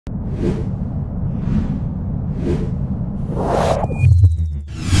Jimmy!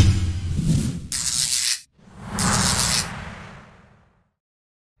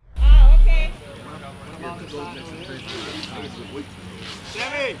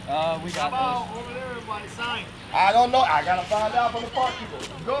 We got those. Over there by the sign. I don't know. I gotta find out from the park people.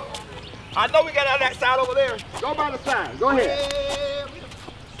 Go. I know we got it on that side over there. Go by the sign. Go ahead.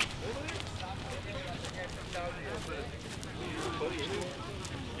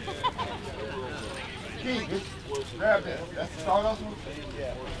 Keith, grab that. That's the Stardust one?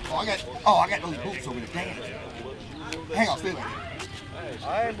 Yeah. Oh, I got those boots over there. Dang it. Hang on, stay there.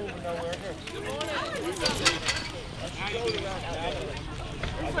 I ain't moving nowhere.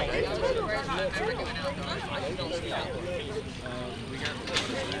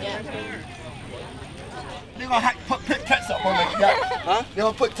 They're gonna put tents up on that. Yeah. Huh? They're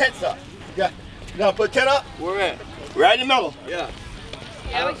gonna put tents up. Yeah. You gonna put tent up? Where at? Right in the middle. Yeah.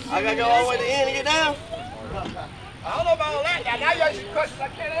 I gotta go all the way to the end and get down? I don't know about all that. Now you asking questions I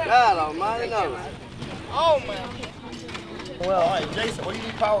can't answer. God almighty knows. Oh, man. Well, all right, Jason, where do you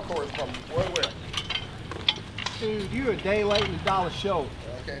need power cords from? Where? Dude, you're a day late in the dollar show.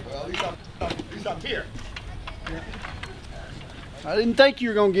 Okay, well, at least I'm here. I didn't think you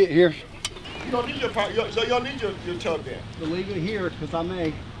were going to get here. You don't need your power, so you don't need your tub then. Illegally here, because I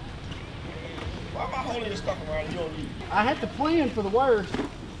may. Why am I holding this stuff around and you don't need it? I had to plan for the worst.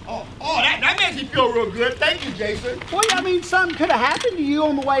 Oh, that makes you feel real good. Thank you, Jason. Well, I mean, something could have happened to you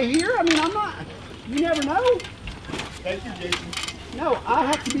on the way here. I mean, I'm not, you never know. Thank you, Jason. No, I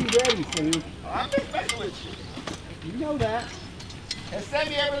have to be ready, Sam. I'm just messing with you. You know that. Has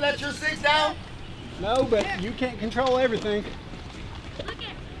Sammy ever let your six down? No, but you can't control everything.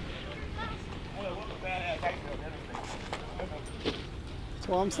 That's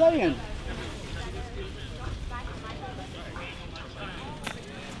what I'm saying.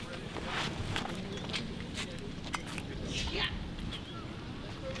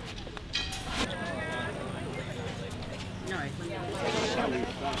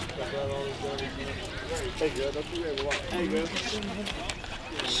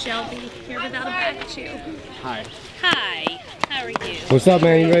 Shelby here without a bag too. Hi. Hi, how are you? What's up,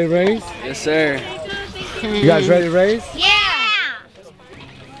 man? You ready to race? Yes, sir. You guys ready to race? Yeah!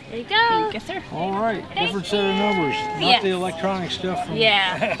 There you go. Yes, sir. All right, different set of numbers, not the electronic stuff from...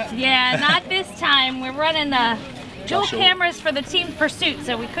 Yeah, not this time. We're running the dual cameras for the team pursuit,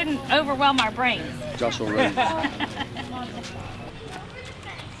 so we couldn't overwhelm our brains. Joshua Road.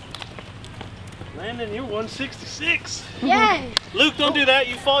 Landon, you're 166. Yay! Luke, don't do that.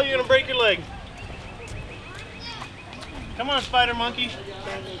 You fall, you're gonna break your leg. Come on, spider monkey.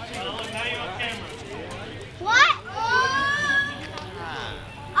 Now you're on camera. What?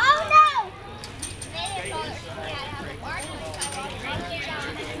 Oh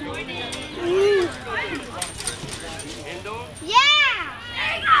no! Yeah!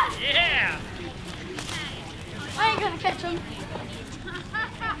 Yeah! I ain't gonna catch him.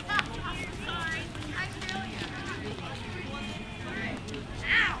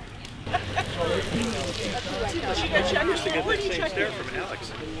 She used to get that same stare from Alex.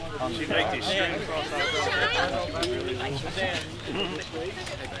 She'd make these strings cross out.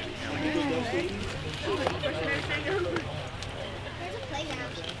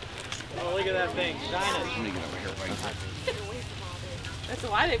 Oh, look at that thing. Shine it. That's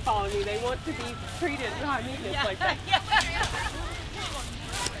why they follow me. They want to be treated high maintenance like that.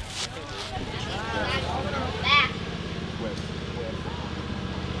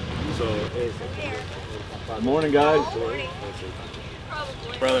 Good morning, guys.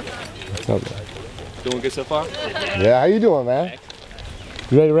 Brother. What's up, man? Doing good so far? Yeah, how you doing, man?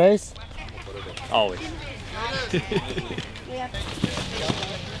 You ready to race? Always. You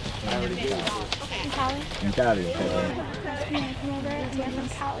got it.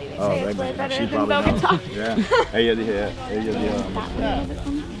 Oh, right, man. She probably knows. Yeah. Hey, yeah.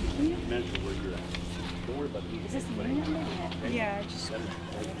 Yeah, just...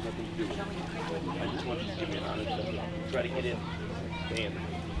 Try to get in.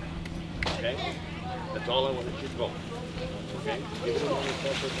 Okay? That's all I want to keep going. Okay? Give it a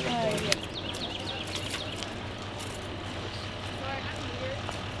moment.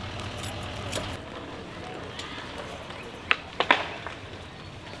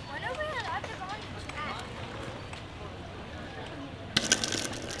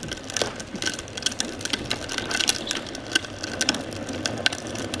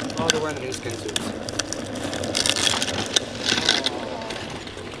 Oh, they're wearing the new skin suits.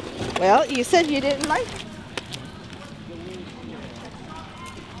 Well, you said you didn't like it.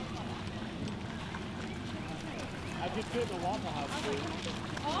 I just did the Waffle House.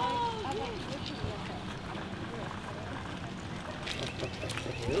 Oh!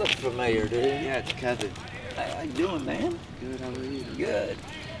 familiar, dude. Yeah, it's cousin. How you doing, man? Good, how are you? Good.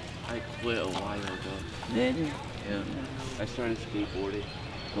 I quit a while ago. Did you? Yeah. I started skateboarding.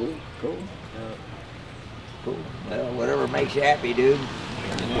 Cool, cool. Cool. Well, whatever makes you happy, dude.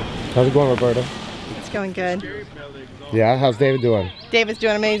 How's it going, Roberta? It's going good. Yeah, how's David doing? David's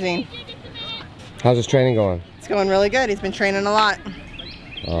doing amazing. How's his training going? It's going really good. He's been training a lot.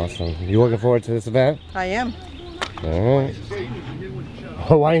 Awesome. You looking forward to this event? I am. All right.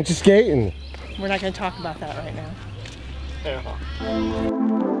 Oh, why aren't you skating? We're not going to talk about that right now.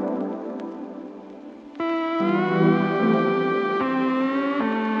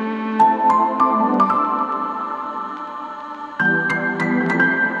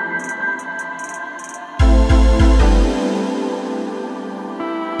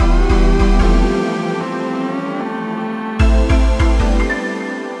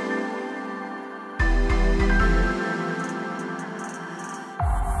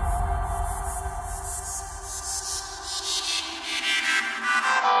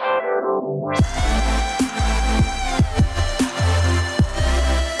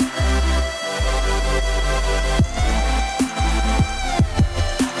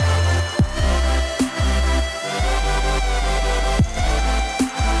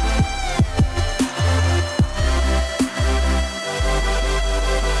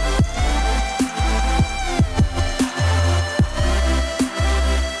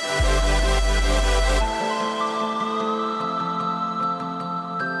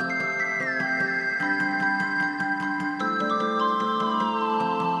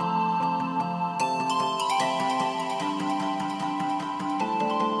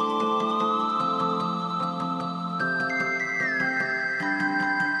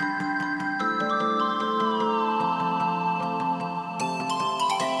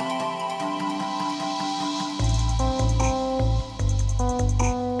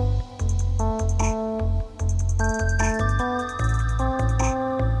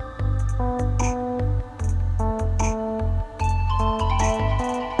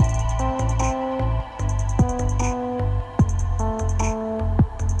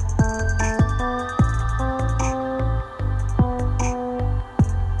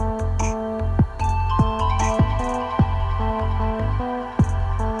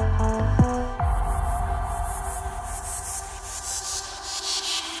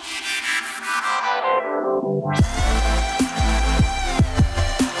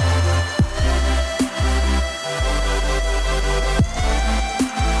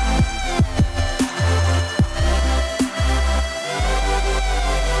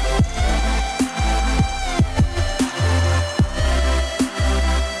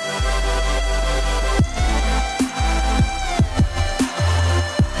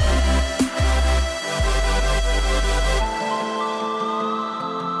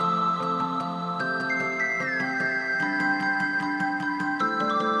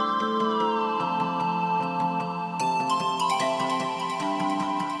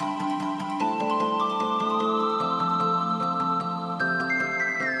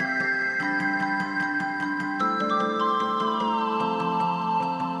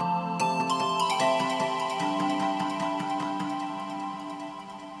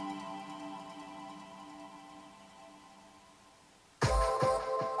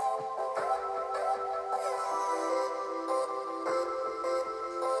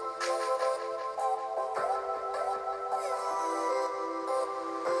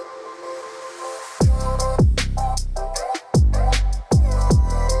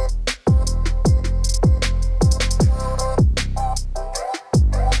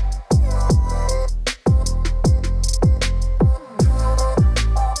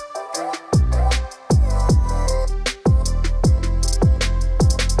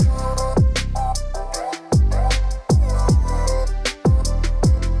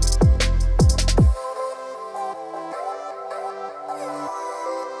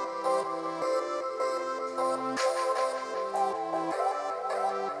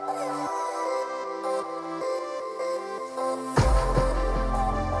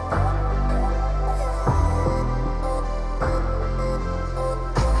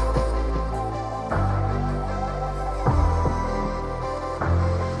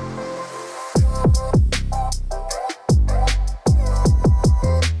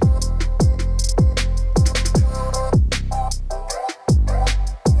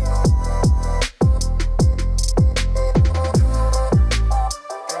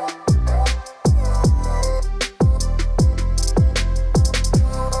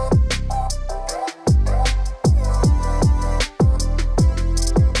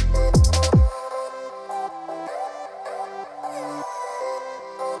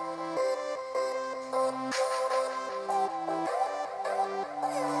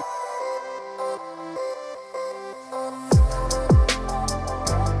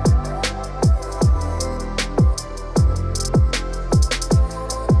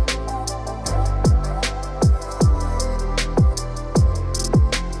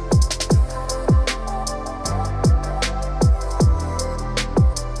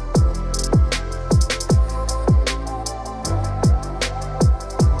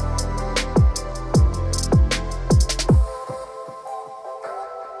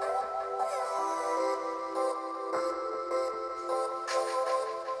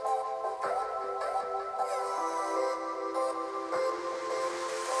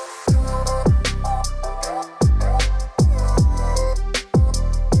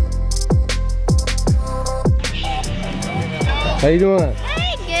 you doing?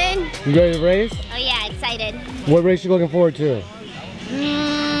 Hey, good. You ready to race? Oh yeah, excited. What race you looking forward to?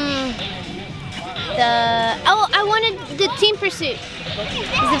 I wanted the team pursuit.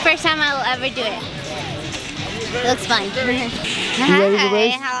 It's the first time I will ever do it. It looks fun. You ready to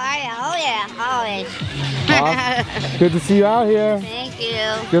race? How are you? Oh yeah, always. Awesome. Good to see you out here. Thank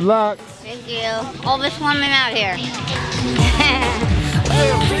you. Good luck. Thank you. All this women out here.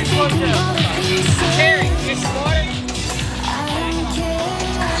 Harry, get some water.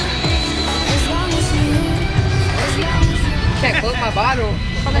 Check, book my bottle.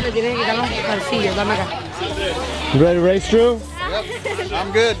 You ready to race, Drew? Yep.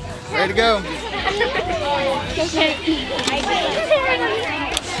 I'm good. Ready to go.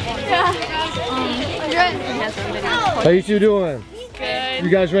 How you two doing? Good. You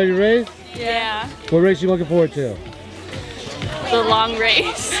guys ready to race? Yeah. What race you looking forward to? The long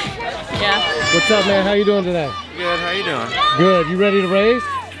race. Yeah. What's up, man? How you doing today? Good, how you doing? Good. You ready to race?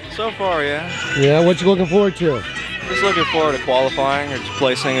 So far, yeah. Yeah, what you looking forward to? Just looking forward to qualifying or just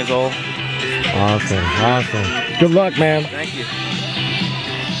placing as all. Awesome, awesome. Good luck, man. Thank you.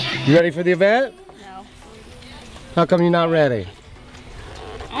 You ready for the event? No. How come you're not ready?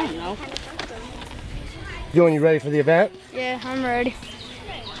 I don't know. You ready for the event? Yeah, I'm ready.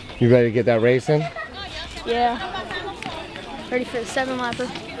 You ready to get that racing? Yeah. Ready for the 7-lapper?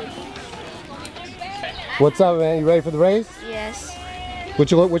 What's up, man? You ready for the race? Yes.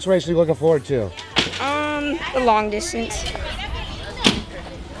 Which race are you looking forward to? The long distance.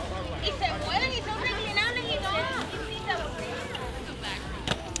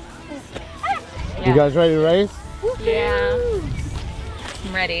 You guys ready to race? Yeah.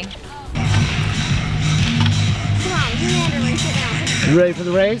 I'm ready. Come on, you need to race it out. You ready for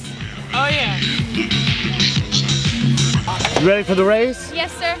the race? Oh yeah. You ready for the race?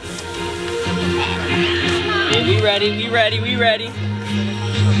 Yes, sir. Hey, we ready, we ready, we ready.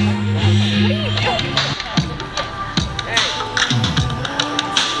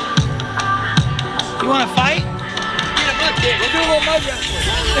 You wanna fight? We'll do a little mud wrestling.